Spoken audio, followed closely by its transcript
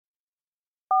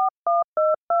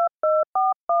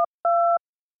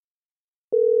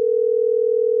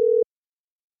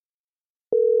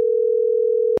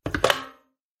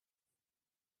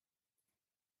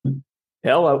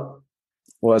Hello.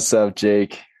 What's up,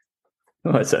 Jake?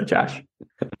 What's up, Josh?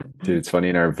 Dude, it's funny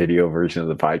in our video version of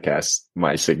the podcast,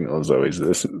 my signal is always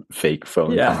this fake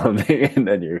phone Yeah. call thing, and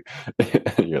then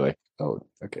you're like, oh,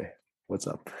 okay, what's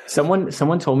up? Someone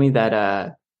told me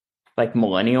that like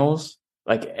millennials,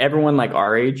 like everyone like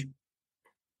our age,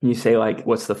 you say like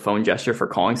what's the phone gesture for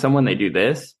calling someone, they do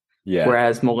this. Yeah.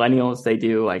 Whereas millennials, they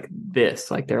do like this,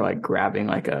 like they're like grabbing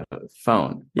like a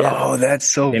phone. Yeah. Oh, that's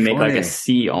Like so they make like a funny.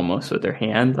 C almost with their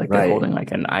hand, like they're Right, holding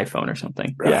like an iPhone or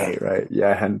something. Yeah. right. Yeah,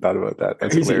 I hadn't thought about that.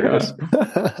 That's Crazy, huh?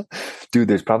 hilarious. Dude,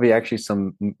 there's probably actually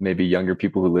some maybe younger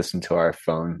people who listen to our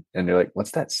phone and they're like,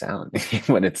 what's that sound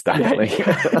when it's dialing?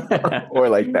 Yeah. Or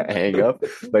like that hang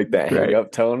Right.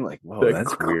 up tone. Like, whoa,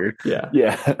 that's weird. Yeah.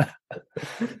 Yeah.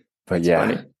 But It's yeah,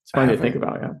 funny. It's I funny to think haven't.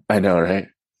 about. Yeah. I know, right?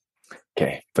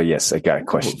 Okay, but yes, I got a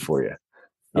question for you.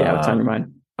 Yeah. What's on your Um,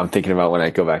 mind? I'm thinking about when I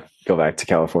go back to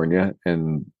California,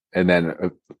 and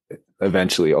then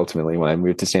eventually, ultimately, when I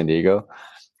move to San Diego,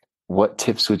 what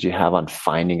tips would you have on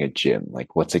finding a gym?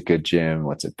 Like, what's a good gym?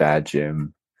 What's a bad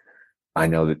gym? I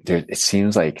know that it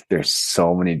seems like there's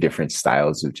so many different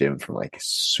styles of gym, from like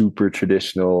super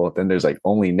traditional, then there's like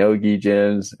only no-gi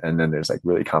gyms, and then there's like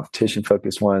really competition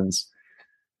focused ones.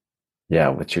 Yeah,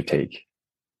 what's your take?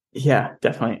 Yeah,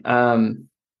 definitely.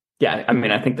 Yeah, I mean,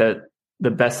 I think that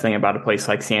the best thing about a place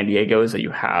like San Diego is that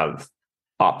you have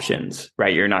options,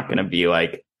 right? You're not going to be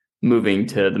like moving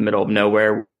to the middle of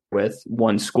nowhere with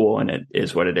one school and it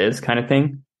is what it is kind of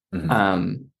thing. Mhm.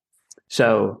 Um,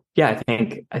 so yeah,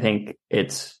 I think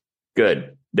it's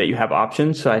good that you have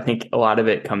options. So I think a lot of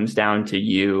it comes down to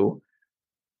you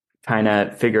kind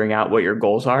of figuring out what your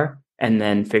goals are and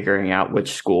then figuring out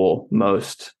which school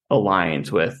most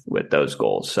aligns with those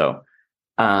goals. So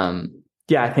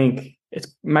yeah, I think it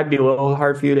might be a little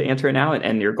hard for you to answer it now,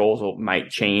 and your might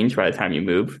change by the time you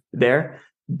move there.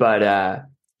 But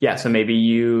yeah, so maybe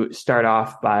you start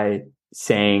off by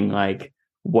saying like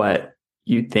what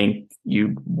you think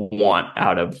you want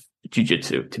out of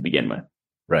jujitsu to begin with.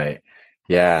 Right.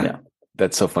 Yeah. Yeah,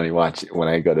 That's so funny. Watch when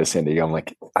I go to San Diego, I'm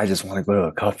like, I just want to go to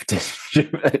a competition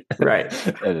gym. right.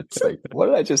 And it's like, what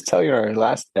did I just tell you in our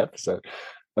last episode?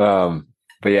 Um,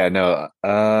 but yeah, no,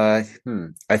 I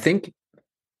think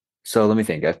so. Let me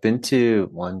think. I've been to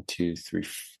one, two, three,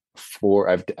 four.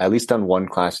 I've at least done one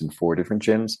class in four different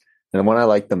gyms. And the one I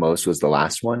liked the most was the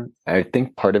last one. I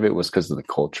think part of it was because of the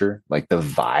culture. Like the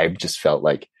vibe just felt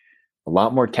like a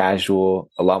lot more casual,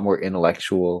 a lot more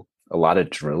intellectual, a lot of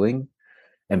drilling,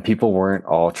 and people weren't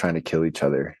all trying to kill each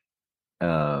other.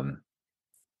 Um,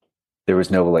 there was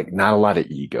no like not a lot of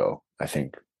ego, I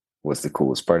think was the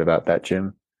coolest part about that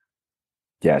gym.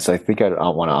 Yeah, so I think I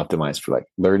want to optimize for like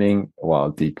learning while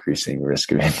decreasing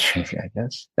risk of injury, I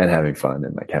guess, and having fun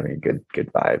and like having a good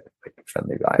vibe, like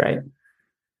friendly vibe Right. there.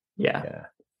 Yeah. Yeah.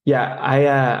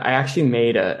 Yeah. I actually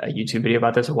made a YouTube video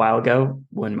about this a while ago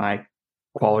when my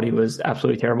quality was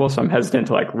absolutely terrible. So I'm hesitant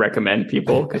to like recommend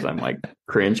people because I'm like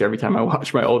cringe every time I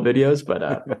watch my old videos.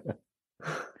 But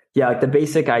yeah, like the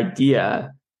basic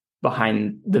idea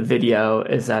behind the video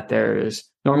is that there's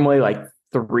normally like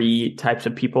three types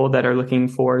of people that are looking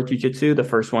for jujitsu. The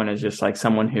first one is just like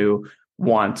someone who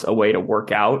wants a way to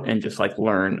work out and just like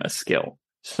learn a skill.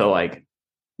 So like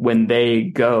when they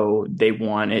go, they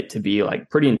want it to be like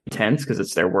pretty intense because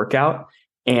it's their workout.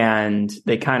 And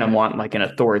they kind of want like an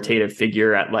authoritative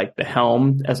figure at like the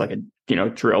helm as like a,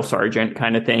 drill sergeant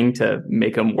kind of thing to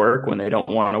make them work when they don't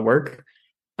want to work.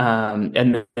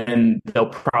 And then they'll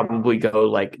probably go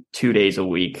like 2 days a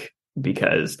week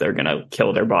because they're going to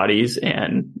kill their bodies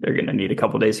and they're going to need a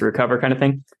couple days to recover kind of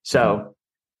thing. Mhm. So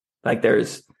like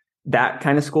there's that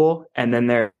kind of school. And then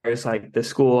there's like the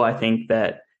school I think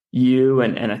that you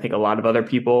and I think a lot of other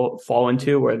people fall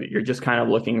into where you're just kind of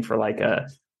looking for like a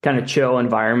kind of chill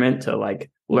environment to like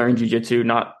learn jujitsu,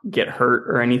 not get hurt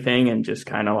or anything. And just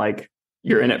kind of like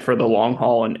you're in it for the long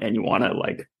haul and you want to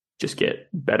like just get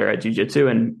better at jujitsu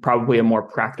and probably a more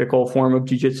practical form of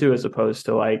jujitsu as opposed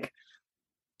to like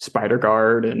spider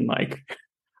guard and like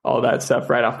all that stuff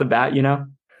right off the bat.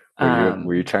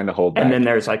 Were you trying to hold And then back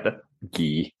there's like the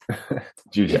gi yeah,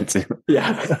 jujitsu?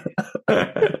 yeah.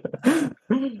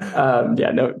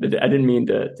 Yeah, no, I didn't mean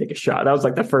to take a shot. That was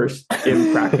like the first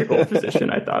impractical position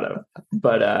I thought of.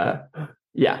 But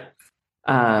yeah.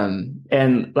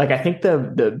 And like I think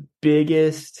the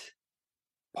biggest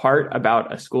part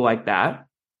about a school like that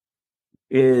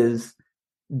is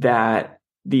that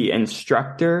the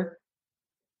instructor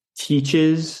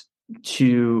teaches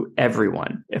to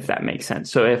everyone, if that makes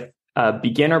sense. So if a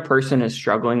beginner person is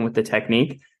struggling with the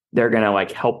technique, they're going to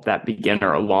like help that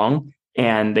beginner along.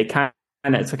 And they it's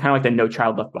kind of like the no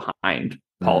child left behind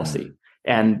policy. Mm,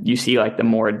 And you see like the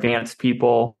more advanced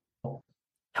people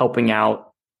helping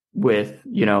out with,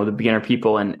 the beginner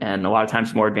people, and a lot of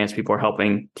times more advanced people are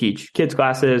helping teach kids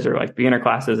classes or like beginner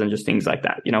classes and just things like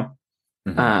that,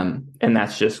 and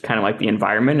that's just kind of like the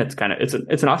environment. It's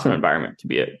an awesome environment to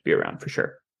be around for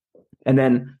sure. And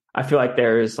then I feel like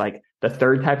there's like the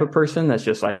third type of person that's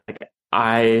just like,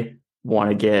 I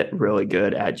want to get really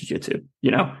good at jiu-jitsu,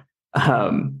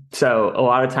 so a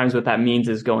lot of times what that means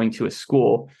is going to a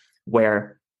school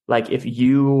where, like, if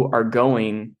you are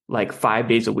going like 5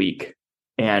 days a week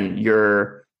and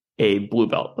you're a blue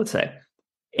belt, let's say,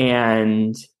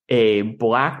 and a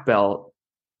black belt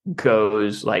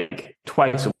goes like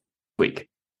twice a week.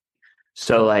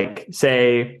 So like,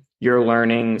 say you're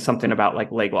learning something about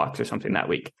like leg locks or something that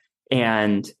week,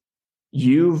 and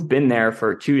you've been there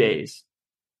for 2 days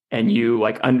and you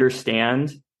like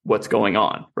understand what's going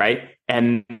on, right?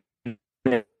 And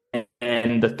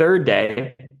the third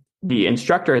day, the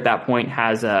instructor at that point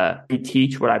has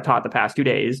teach what I've taught the past 2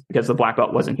 days because the black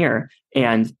belt wasn't here,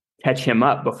 and catch him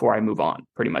up before I move on,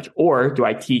 pretty much. Or do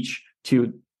I teach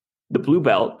to the blue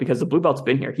belt because the blue belt's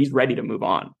been here, he's ready to move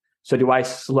on? So do I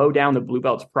slow down the blue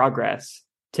belt's progress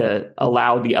to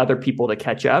allow the other people to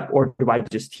catch up, or do I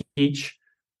just teach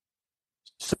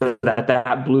so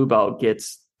that blue belt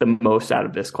gets the most out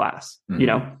of this class?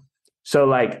 So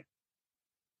like,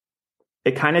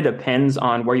 it kind of depends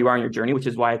on where you are in your journey, which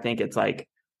is why I think it's like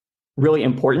really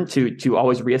important to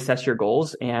always reassess your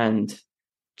goals, and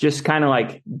just kind of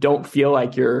like, don't feel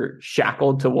like you're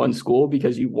shackled to one school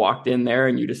because you walked in there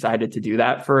and you decided to do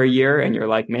that for a year and you're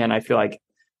like, man, I feel like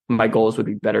my goals would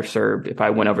be better served if I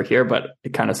went over here, but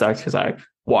it kind of sucks because I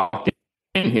walked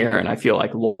in here and I feel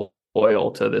like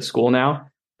loyal to this school now.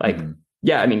 Like,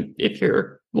 yeah, I mean, if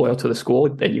you're loyal to the school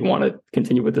and you want to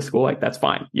continue with the school, like, that's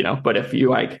fine, but if you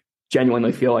like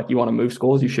genuinely feel like you want to move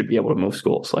schools, you should be able to move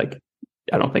schools. Like,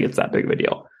 I don't think it's that big of a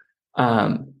deal.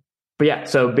 But yeah,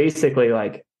 so basically,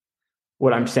 like,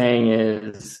 what I'm saying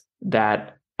is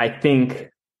that I think,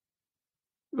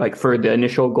 like, for the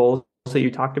initial goals that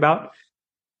you talked about,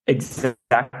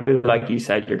 exactly like you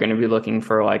said, you're going to be looking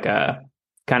for like a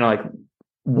kind of like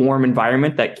warm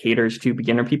environment that caters to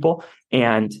beginner people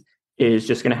and is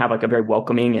just going to have like a very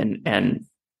welcoming and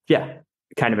yeah,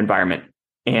 kind of environment.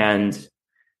 And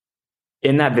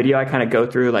in that video, I kind of go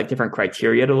through like different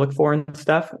criteria to look for and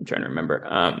stuff. I'm trying to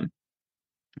remember.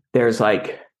 There's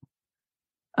like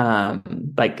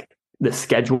the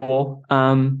schedule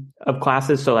of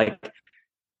classes. So like,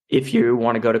 if you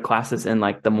want to go to classes in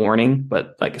like the morning,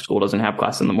 but like a school doesn't have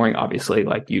class in the morning, obviously,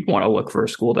 like, you'd want to look for a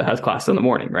school that has class in the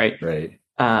morning, right? Right.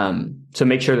 So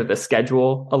make sure that the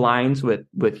schedule aligns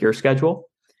with your schedule.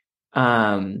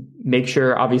 Make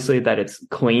sure, obviously, that it's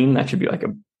clean. That should be like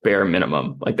a bare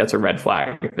minimum. Like, that's a red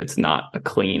flag if it's not a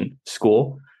clean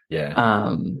school.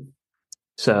 Yeah.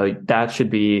 So that should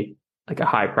be like a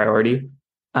high priority.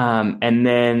 And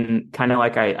then kind of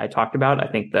like I talked about,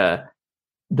 I think the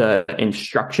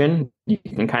instruction, you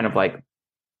can kind of like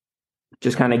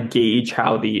just kind of gauge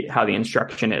how the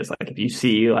instruction is. Like, if you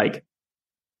see like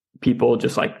people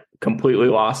just like completely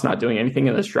lost, not doing anything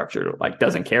in the structure, like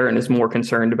doesn't care and is more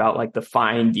concerned about like the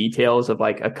fine details of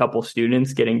like a couple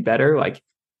students getting better, like,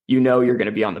 you're going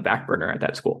to be on the back burner at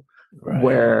that school. Right.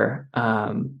 Where,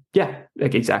 yeah,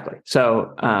 like, exactly.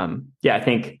 So, yeah, I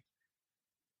think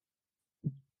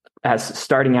as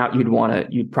starting out,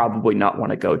 you'd probably not want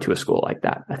to go to a school like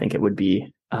that. I think it would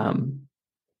be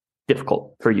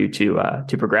difficult for you to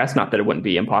progress. Not that it wouldn't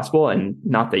be impossible, and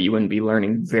not that you wouldn't be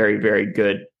learning very, very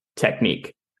good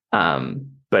technique,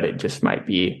 but it just might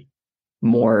be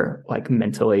more like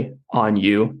mentally on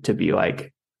you to be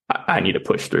like, I need to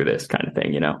push through this kind of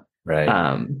thing, Right.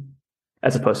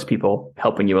 As opposed to people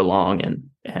helping you along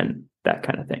and that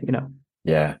kind of thing,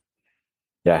 Yeah.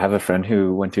 Yeah, I have a friend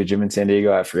who went to a gym in San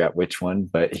Diego. I forgot which one,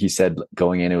 but he said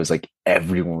going in, it was like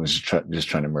everyone was just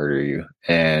trying to murder you,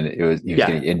 and he was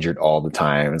getting injured all the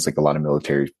time. It was like a lot of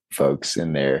military folks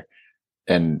in there,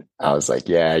 and I was like,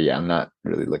 yeah, I'm not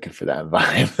really looking for that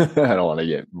vibe. I don't want to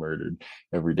get murdered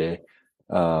every day.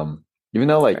 Even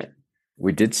though like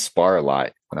we did spar a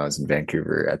lot when I was in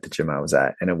Vancouver at the gym I was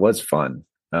at, and it was fun.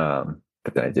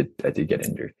 But then I did get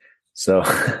injured. So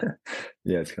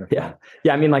yeah, it's kind of fun.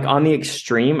 Yeah. I mean, like, on the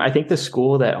extreme, I think the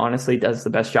school that honestly does the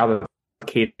best job of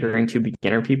catering to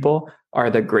beginner people are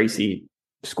the Gracie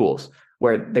schools,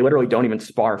 where they literally don't even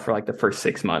spar for like the first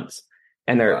 6 months.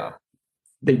 And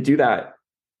they do that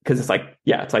because it's like,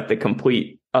 it's like the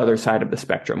complete other side of the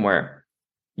spectrum, where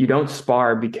you don't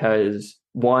spar because,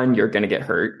 one, you're going to get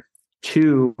hurt.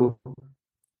 Two,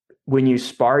 when you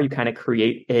spar, you kind of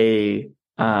create a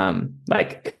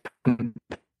like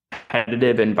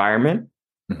competitive environment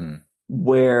Hmm.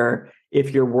 where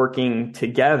if you're working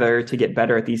together to get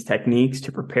better at these techniques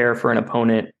to prepare for an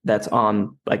opponent that's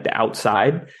on like the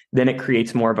outside, then it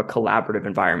creates more of a collaborative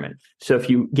environment. So if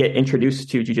you get introduced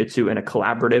to jiu-jitsu in a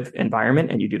collaborative environment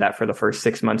and you do that for the first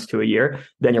 6 months to a year,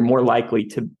 then you're more likely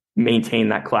to maintain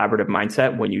that collaborative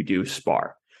mindset when you do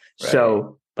spar. Right.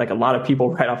 So like a lot of people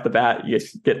right off the bat, you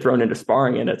just get thrown into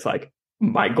sparring and it's like,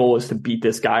 my goal is to beat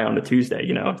this guy on a Tuesday.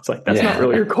 It's like, that's not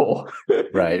really Yeah. your goal.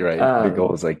 Right, right. The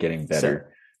goal is like getting So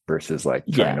better versus like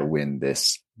trying to yeah, win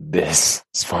this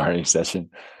sparring session.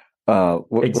 What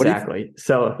do you exactly.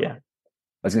 So yeah, I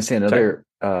was gonna say sorry. another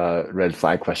red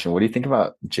flag question. What do you think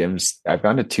about gyms? I've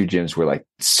gone to two gyms where like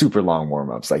super long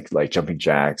warm-ups, like jumping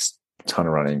jacks, ton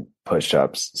of running,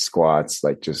 push-ups, squats,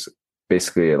 like just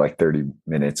basically like 30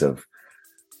 minutes of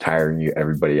tiring you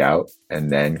everybody out and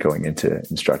then going into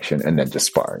instruction and then just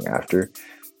sparring after.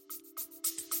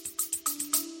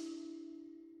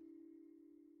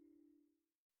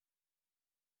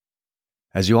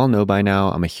 As you all know by now,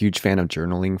 I'm a huge fan of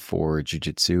journaling for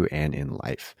jiu-jitsu and in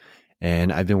life.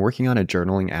 And I've been working on a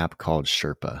journaling app called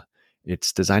Sherpa.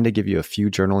 It's designed to give you a few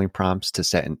journaling prompts to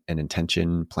set an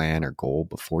intention, plan, or goal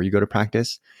before you go to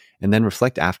practice, and then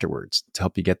reflect afterwards to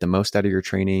help you get the most out of your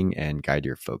training and guide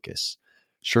your focus.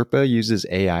 Sherpa uses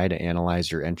AI to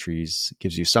analyze your entries,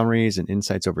 gives you summaries and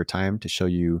insights over time to show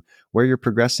you where you're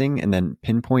progressing, and then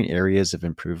pinpoint areas of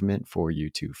improvement for you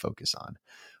to focus on.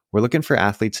 We're looking for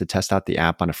athletes to test out the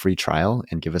app on a free trial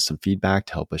and give us some feedback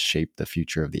to help us shape the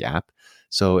future of the app.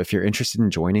 So if you're interested in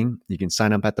joining, you can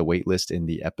sign up at the waitlist in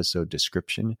the episode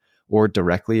description or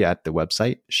directly at the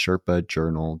website,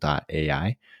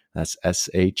 sherpajournal.ai. That's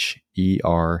SHERPA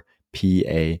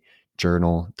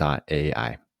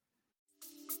journal.ai.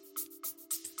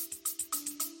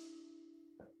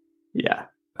 Yeah.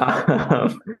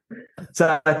 Um,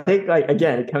 so I think like,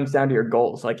 again, it comes down to your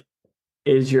goals. Like,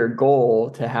 is your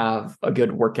goal to have a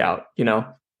good workout?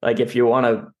 Like if you want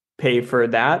to pay for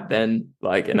that, then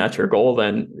like, and that's your goal,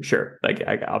 then sure. Like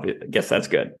I guess that's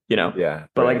good. Yeah,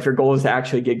 But like right. if your goal is to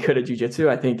actually get good at jujitsu,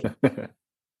 I think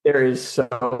there is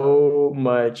so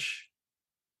much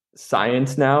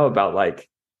science now about like,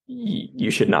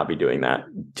 you should not be doing that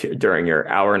during your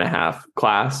hour and a half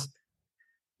class.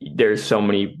 There's so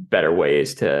many better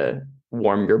ways to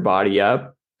warm your body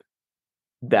up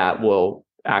that will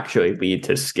actually lead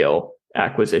to skill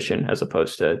acquisition as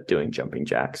opposed to doing jumping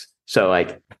jacks. So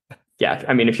like, yeah,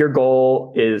 I mean, if your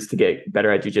goal is to get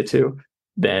better at jujitsu,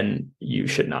 then you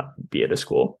should not be at a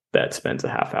school that spends a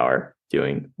half hour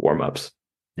doing warm-ups.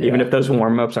 Even Yeah. if those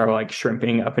warm-ups are like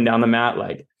shrimping up and down the mat,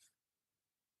 like,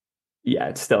 yeah,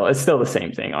 it's still the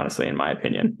same thing, honestly, in my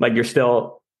opinion. Like you're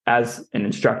still, as an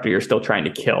instructor, you're still trying to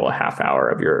kill a half hour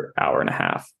of your hour and a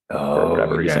half for Oh,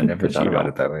 whatever yeah. I reason, never because thought you about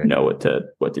it don't that way. know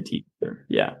what to teach.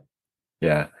 Yeah.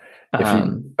 Yeah.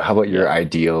 How about Yeah.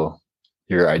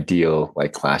 your ideal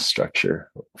like class structure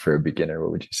for a beginner?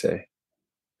 What would you say?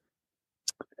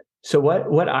 So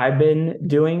what I've been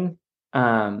doing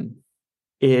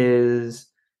is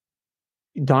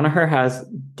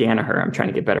Danaher. I'm trying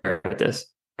to get better at this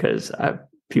because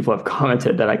people have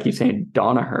commented that I keep saying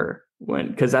Danaher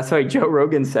because that's how Joe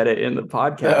Rogan said it in the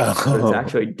podcast, but it's Oh,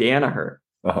 actually Danaher.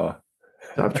 uh-huh.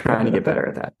 So I'm trying to get better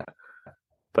at that.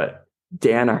 But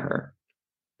Danaher,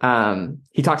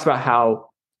 he talks about how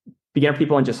beginner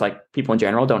people and just like people in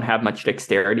general don't have much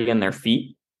dexterity in their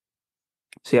feet.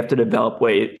 So you have to develop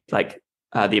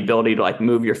the ability to like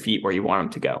move your feet where you want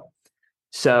them to go.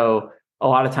 So a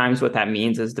lot of times what that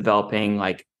means is developing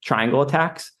like triangle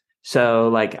attacks. So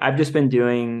like I've just been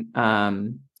doing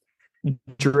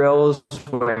drills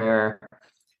where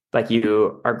like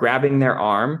you are grabbing their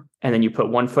arm and then you put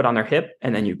one foot on their hip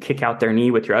and then you kick out their knee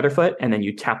with your other foot and then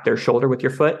you tap their shoulder with your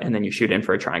foot and then you shoot in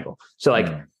for a triangle. So like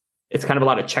Mm, it's kind of a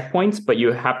lot of checkpoints, but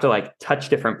you have to like touch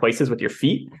different places with your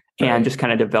feet and right. just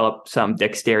kind of develop some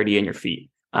dexterity in your feet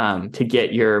to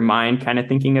get your mind kind of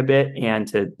thinking a bit and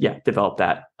to develop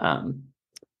that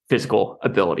physical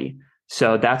ability.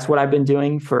 So that's what I've been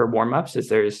doing for warm-ups is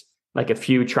there's like a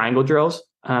few triangle drills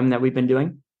that we've been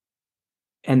doing.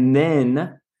 And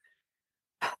then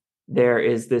there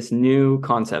is this new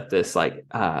concept, this like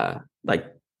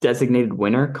designated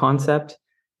winner concept.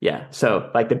 Yeah.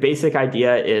 So like the basic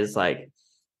idea is like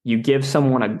you give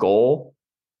someone a goal,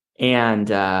 and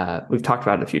we've talked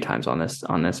about it a few times on this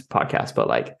podcast, but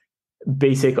like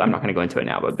basically, I'm not going to go into it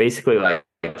now, but basically like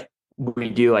we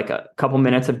do like a couple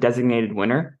minutes of designated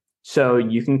winner. So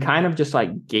you can kind of just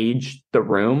like gauge the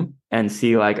room and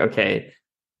see like, okay,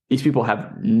 these people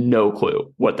have no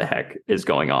clue what the heck is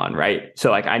going on, right? So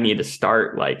like I need to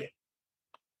start like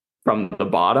from the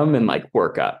bottom and like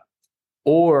work up.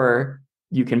 Or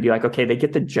you can be like, okay, they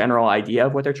get the general idea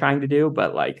of what they're trying to do,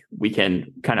 but like we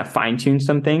can kind of fine tune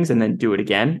some things and then do it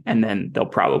again, and then they'll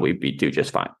probably do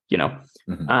just fine, you know.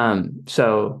 Hmm.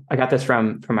 So I got this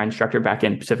from my instructor back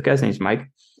in Pacifica. His name's Mike.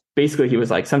 Basically, he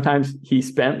was like, sometimes he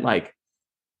spent like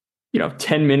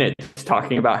 10 minutes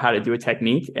talking about how to do a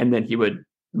technique, and then he would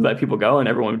let people go and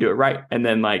everyone would do it right. And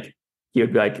then like he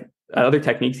would be like, other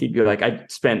techniques, he'd be like, I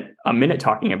spent a minute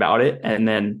talking about it and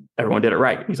then everyone did it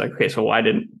right. He's like, okay, so why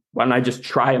don't I just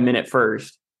try a minute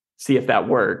first, see if that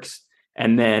works?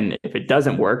 And then if it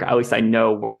doesn't work, at least I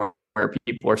know where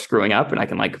people are screwing up and I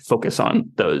can like focus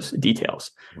on those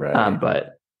details. Right.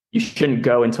 But you shouldn't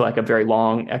go into like a very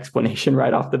long explanation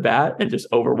right off the bat and just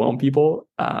overwhelm people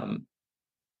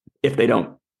if they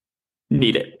don't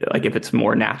need it, like if it's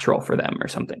more natural for them or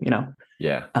something.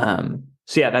 Yeah.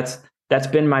 So yeah, that's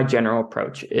been my general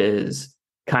approach, is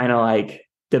kind of like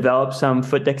develop some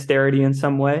foot dexterity in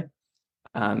some way,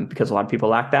 because a lot of people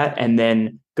lack that, and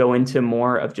then go into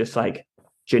more of just like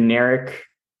generic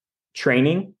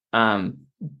training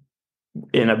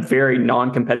in a very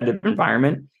non-competitive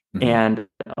environment, Hmm. and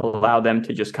allow them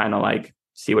to just kind of like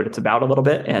see what it's about a little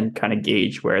bit and kind of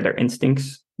gauge where their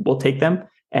instincts will take them,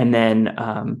 and then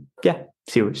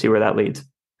see where that leads.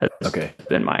 That's Okay.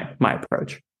 been my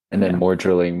approach. And then Yeah. more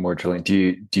drilling, more drilling. Do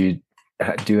you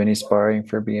do any sparring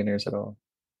for beginners at all?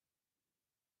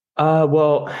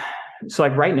 Well, so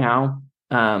like right now,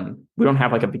 we don't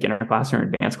have like a beginner class or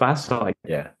an advanced class. So like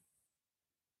Yeah.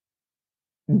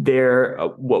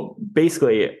 well,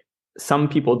 basically some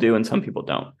people do and some people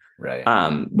don't. Right.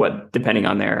 What depending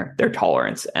on their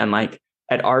tolerance. And like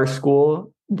at our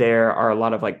school, there are a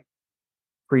lot of like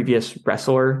previous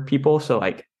wrestler people. So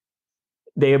like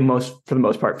they for the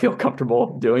most part feel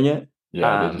comfortable doing it.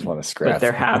 Yeah, they just want to But scrap.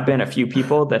 there have been a few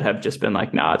people that have just been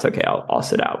like, no, it's okay. I'll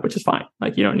sit out, which is fine.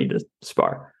 Like you don't need to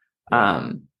spar.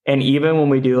 Yeah. And even when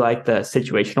we do like the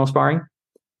situational sparring,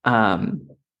 um,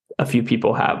 a few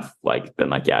people have like been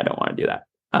like, yeah, I don't want to do that.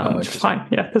 Oh, Which is interesting. fine.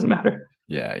 Yeah, it doesn't matter.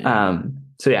 Yeah, yeah.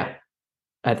 So yeah,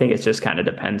 I think it just kind of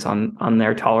depends on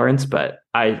their tolerance, but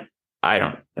I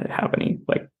don't have any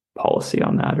like policy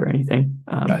on that or anything.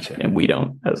 Gotcha. And we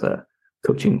don't as a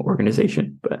coaching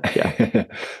organization, but yeah.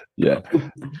 Yeah.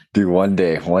 Dude, one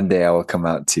day I will come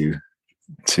out to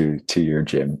your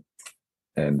gym,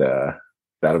 and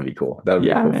that'll be cool. That'll be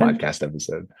a Yeah, cool man. podcast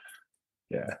episode.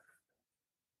 Yeah.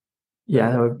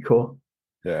 Yeah, that would be cool.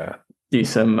 Yeah. Do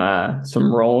some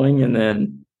rolling and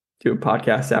then do a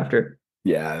podcast after.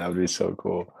 Yeah, that would be so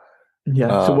cool.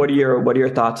 Yeah. So what are your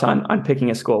thoughts on picking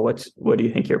a school? What do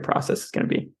you think your process is going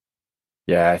to be?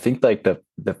 Yeah, I think like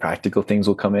the practical things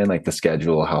will come in, like the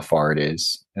schedule, how far it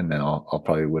is, and then I'll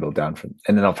probably whittle down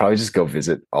and then I'll probably just go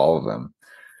visit all of them,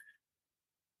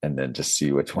 and then just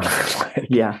see which one I like.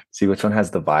 Yeah. See which one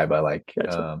has the vibe I like.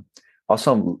 Gotcha.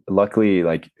 Also, luckily,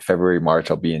 like February, March,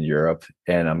 I'll be in Europe,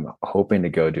 and I'm hoping to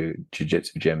go to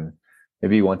jiu-jitsu gym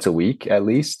maybe once a week at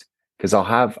least, because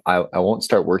I won't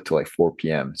start work till like 4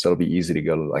 p.m. So it'll be easy to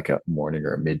go to like a morning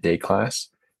or a midday class,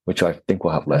 which I think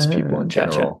will have less people in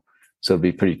Gotcha. general. So it'll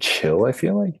be pretty chill, I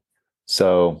feel like.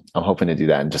 So I'm hoping to do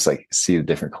that and just like see the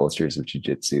different cultures of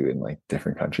jiu-jitsu in like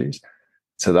different countries.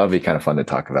 So that'll be kind of fun to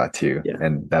talk about too. Yeah.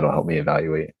 And that'll help me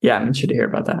evaluate. Yeah, I'm interested to hear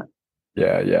about that.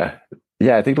 Yeah, yeah.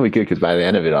 Yeah, I think it'll be good because by the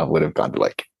end of it, I would have gone to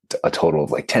like a total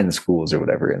of like 10 schools or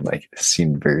whatever and like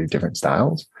seen very different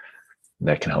styles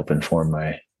that can help inform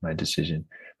my decision.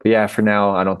 But yeah, for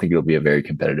now, I don't think it'll be a very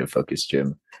competitive focused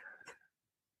gym.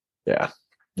 Yeah.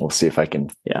 We'll see if I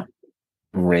can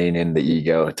rein in the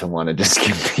ego to want to just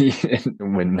compete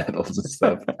and win medals and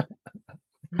stuff.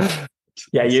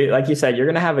 Yeah, like you said, you're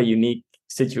going to have a unique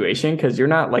situation because you're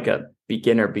not like a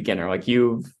beginner. Like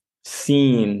you've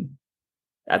seen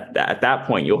at that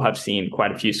point, you'll have seen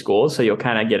quite a few schools. So you'll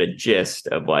kind of get a gist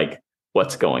of like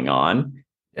what's going on.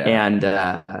 Yeah.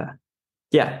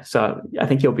 And so I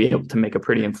think you'll be able to make a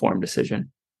pretty informed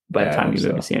decision by the time you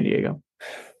move to San Diego.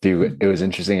 Dude, it was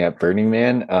interesting at Burning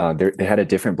Man. They had a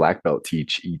different black belt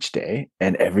teach each day,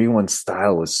 and everyone's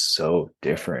style was so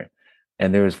different.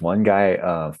 And there was one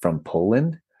guy from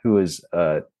Poland who was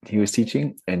he was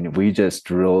teaching, and we just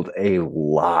drilled a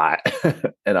lot.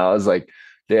 And I was like,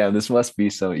 damn, this must be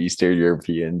some Eastern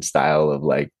European style of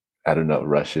like, I don't know,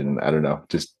 Russian, I don't know,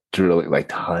 just drilling like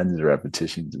tons of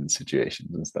repetitions and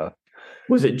situations and stuff.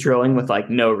 Was it drilling with like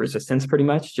no resistance pretty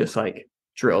much? Just like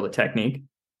drill the technique?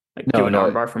 Like No, do an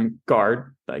armbar from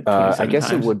guard? Like I guess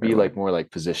it times, would be like more like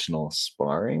positional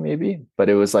sparring maybe, but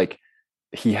it was like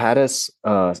he had us,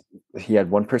 he had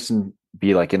one person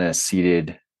be like in a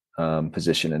seated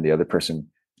position and the other person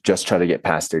just try to get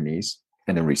past their knees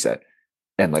and then reset.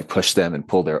 and like push them and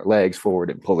pull their legs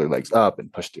forward and pull their legs up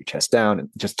and push their chest down and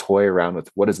just toy around with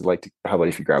what is it like to, how about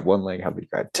if you grab one leg, how about you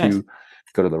grab Nice. two,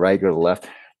 go to the right, go to the left.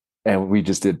 And we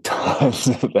just did tons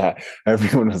of that.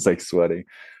 Everyone was like sweating.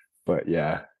 But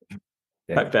yeah.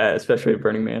 I bet, especially at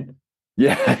Burning Man.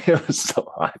 Yeah, it was so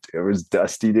hot. It was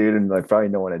dusty, dude. And like probably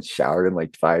no one had showered in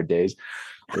like 5 days.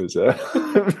 It was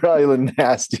probably the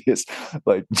nastiest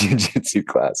like jujitsu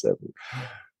class ever.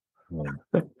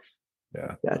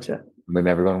 Yeah. Gotcha. And then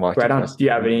everyone walked Right on. across. Do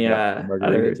you have any other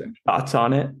Margaritas, thoughts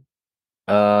on it?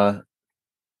 I'm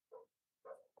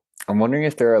wondering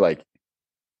if there are like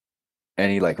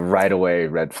any like right away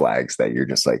red flags that you're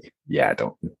just like, yeah,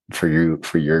 don't for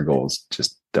your goals,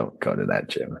 just don't go to that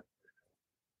gym.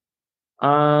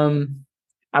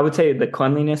 I would say the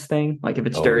cleanliness thing. Like if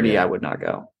it's dirty, yeah. I would not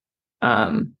go.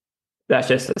 That's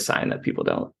just a sign that people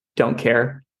don't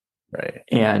care. Right.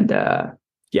 And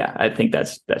yeah, I think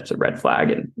that's a red flag,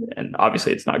 and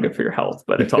obviously it's not good for your health,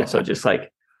 but it's also just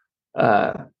like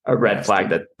a red flag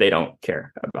that they don't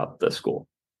care about the school.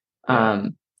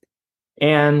 And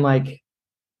like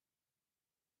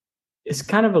it's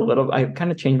kind of I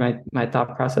kind of changed my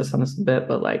thought process on this a bit,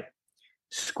 but like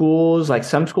schools, like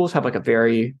some schools have like a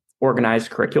very organized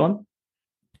curriculum,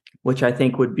 which I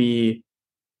think would be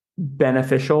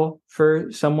beneficial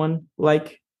for someone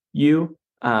like you,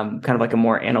 kind of like a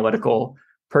more analytical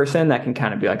person that can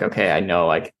kind of be like, okay, I know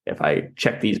like if I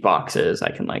check these boxes,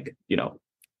 I can like,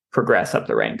 progress up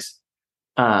the ranks.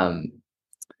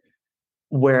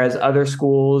 Whereas other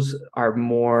schools are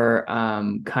more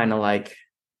kind of like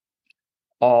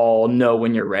all know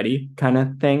when you're ready kind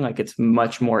of thing. Like it's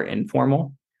much more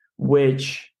informal,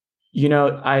 which,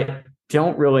 I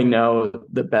don't really know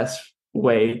the best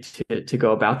way to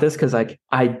go about this. Cause like,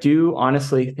 I do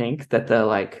honestly think that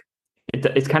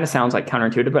it kind of sounds like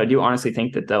counterintuitive, but I do honestly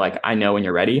think that the like, I know when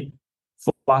you're ready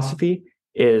philosophy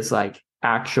is like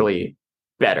actually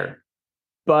better.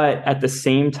 But at the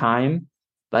same time,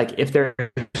 like if there are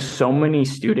so many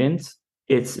students,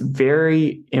 it's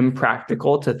very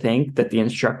impractical to think that the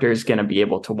instructor is going to be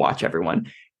able to watch everyone,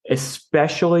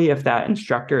 especially if that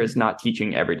instructor is not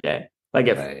teaching every day. Like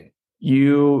if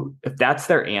that's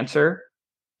their answer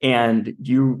and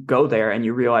you go there and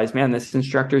you realize, man, this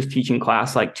instructor is teaching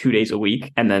class like 2 days a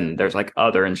week. And then there's like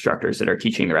other instructors that are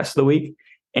teaching the rest of the week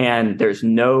and there's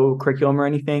no curriculum or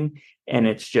anything. And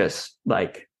it's just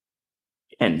like,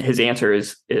 and his answer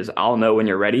is I'll know when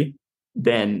you're ready.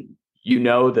 Then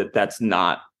that's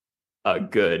not a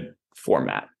good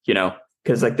format,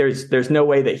 because like there's no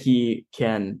way that he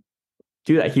can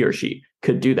do that. He or she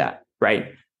could do that,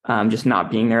 right? Just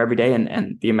not being there every day,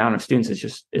 and the amount of students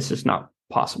it's just not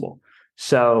possible.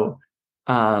 So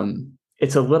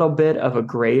it's a little bit of a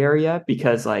gray area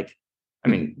because like, I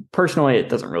mean, personally, it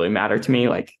doesn't really matter to me.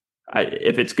 Like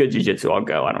if it's good jiu-jitsu, I'll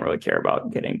go. I don't really care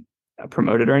about getting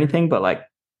promoted or anything, but like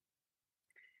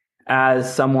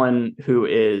as someone who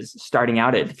is starting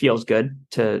out, it feels good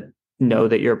to know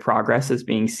that your progress is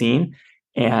being seen.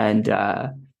 And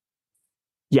so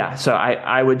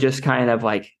I would just kind of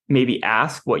like maybe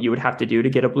ask what you would have to do to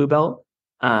get a blue belt.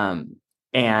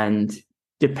 And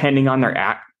depending on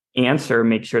their answer,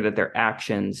 make sure that their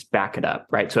actions back it up,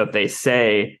 right? So if they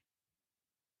say,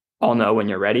 I'll know when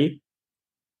you're ready,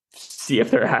 see if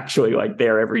they're actually like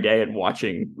there every day and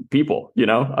watching people,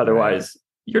 otherwise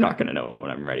you're not going to know when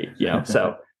I'm ready,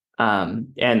 So,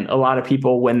 and a lot of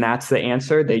people, when that's the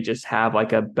answer, they just have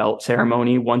like a belt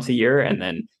ceremony once a year. And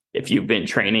then if you've been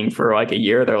training for like a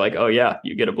year, they're like, oh yeah,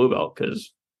 you get a blue belt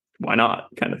because why not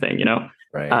kind of thing,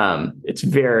 Right. It's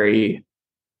very,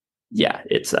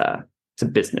 it's a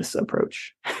business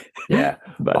approach. Yeah.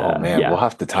 But, oh man, we'll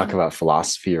have to talk about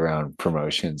philosophy around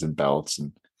promotions and belts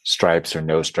and stripes or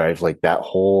no stripes. Like that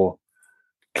whole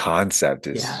concept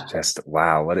is just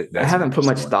wow. I haven't put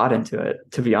much thought into it,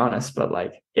 to be honest, but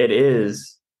like it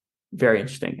is very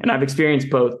interesting, and I've experienced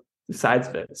both sides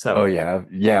of it. So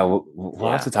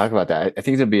we'll have to talk about that. I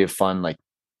think it'd be a fun like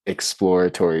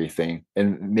exploratory thing,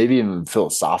 and maybe even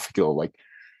philosophical, like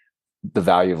the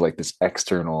value of like this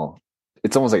external.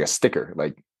 It's almost like a sticker.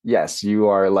 Like yes, you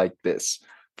are like this.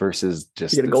 Versus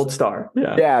just you get a gold star.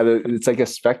 It's like a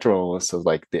spectrum almost of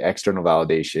like the external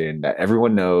validation that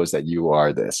everyone knows that you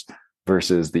are this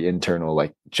versus the internal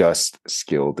like just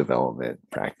skill development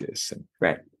practice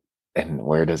and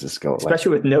where does this go,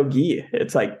 especially with no gi?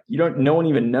 It's like no one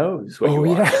even knows what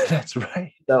you are. That's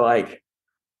right. So like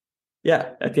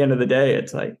at the end of the day,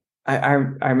 it's like I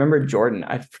remember Jordan,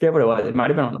 I forget what it was, it might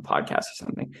have been on the podcast or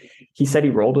something. He said he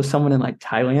rolled with someone in like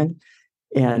Thailand.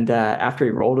 And after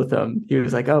he rolled with them, he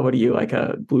was like, oh, what are you, like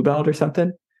a blue belt or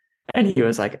something? And he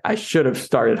was like, I should have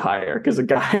started higher because the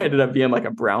guy ended up being like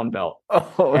a brown belt.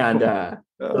 And Oh,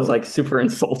 it was no. like super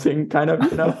insulting, kind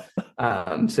of, you know?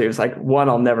 So he was like, one,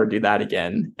 I'll never do that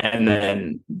again. And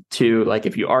then two, like,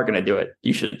 if you are going to do it,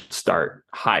 you should start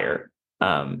higher.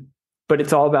 But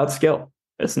it's all about skill.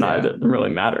 It's not, it Yeah. doesn't really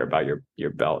matter about your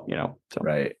belt, you know? So,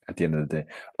 Right. At the end of the day.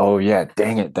 Oh yeah,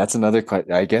 dang it. That's another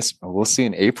I guess we'll see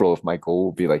in April if my goal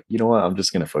will be like, you know what, I'm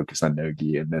just gonna focus on no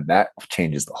gi. And then that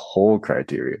changes the whole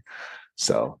criteria.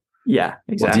 So yeah, well,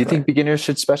 do you exactly. think beginners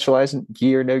should specialize in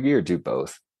gi or no gi or do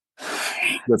both?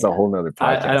 That's a whole nother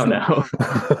I podcast don't know.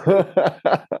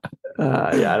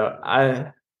 though.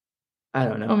 Yeah, I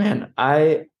don't know, man.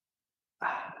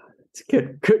 It's a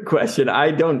good question.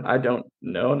 I don't know. I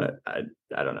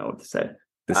don't know what to say.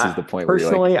 This is the point where you're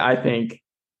like, Personally, I think,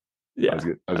 yeah, I was I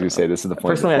gonna don't say know. this is the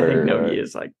point Personally, I think where Nogi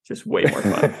is like just way more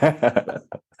fun.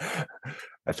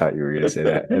 I thought you were going to say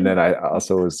that. And then I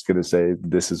also was going to say,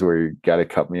 this is where you got to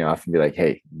cut me off and be like,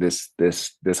 hey, this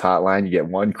hotline, you get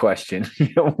one question, you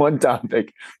get one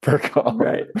topic per call.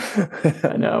 Right.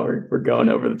 I know we're going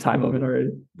over the time limit already.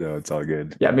 No, it's all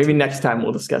good. Yeah, It's maybe all, next time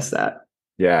we'll discuss that.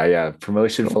 yeah, yeah.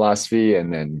 Promotion Cool. philosophy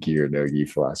and then gi or no gi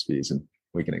philosophies. And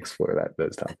we can explore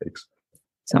those topics.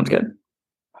 Sounds good.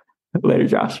 Later,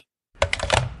 Josh.